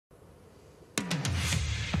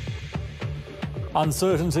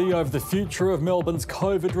Uncertainty over the future of Melbourne's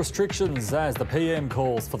COVID restrictions as the PM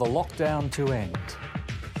calls for the lockdown to end.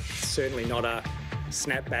 Certainly not a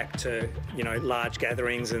snap back to, large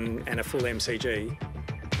gatherings and a full MCG.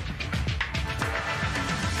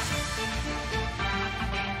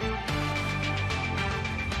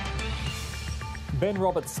 Ben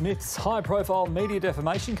Roberts-Smith's high-profile media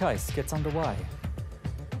defamation case gets underway.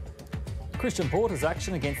 Christian Porter's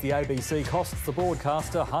action against the ABC costs the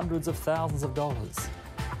broadcaster hundreds of thousands of dollars.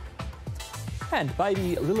 And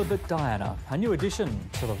baby Lilibet Diana, a new addition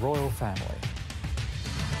to the royal family.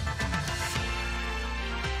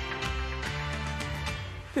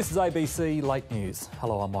 This is ABC Late News.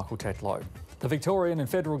 Hello, I'm Michael Tetlow. The Victorian and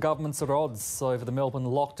federal governments are at odds over the Melbourne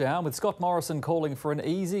lockdown, with Scott Morrison calling for an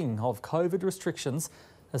easing of COVID restrictions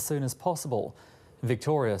as soon as possible.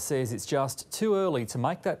 Victoria says it's just too early to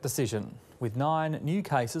make that decision, with 9 new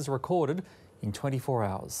cases recorded in 24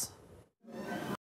 hours.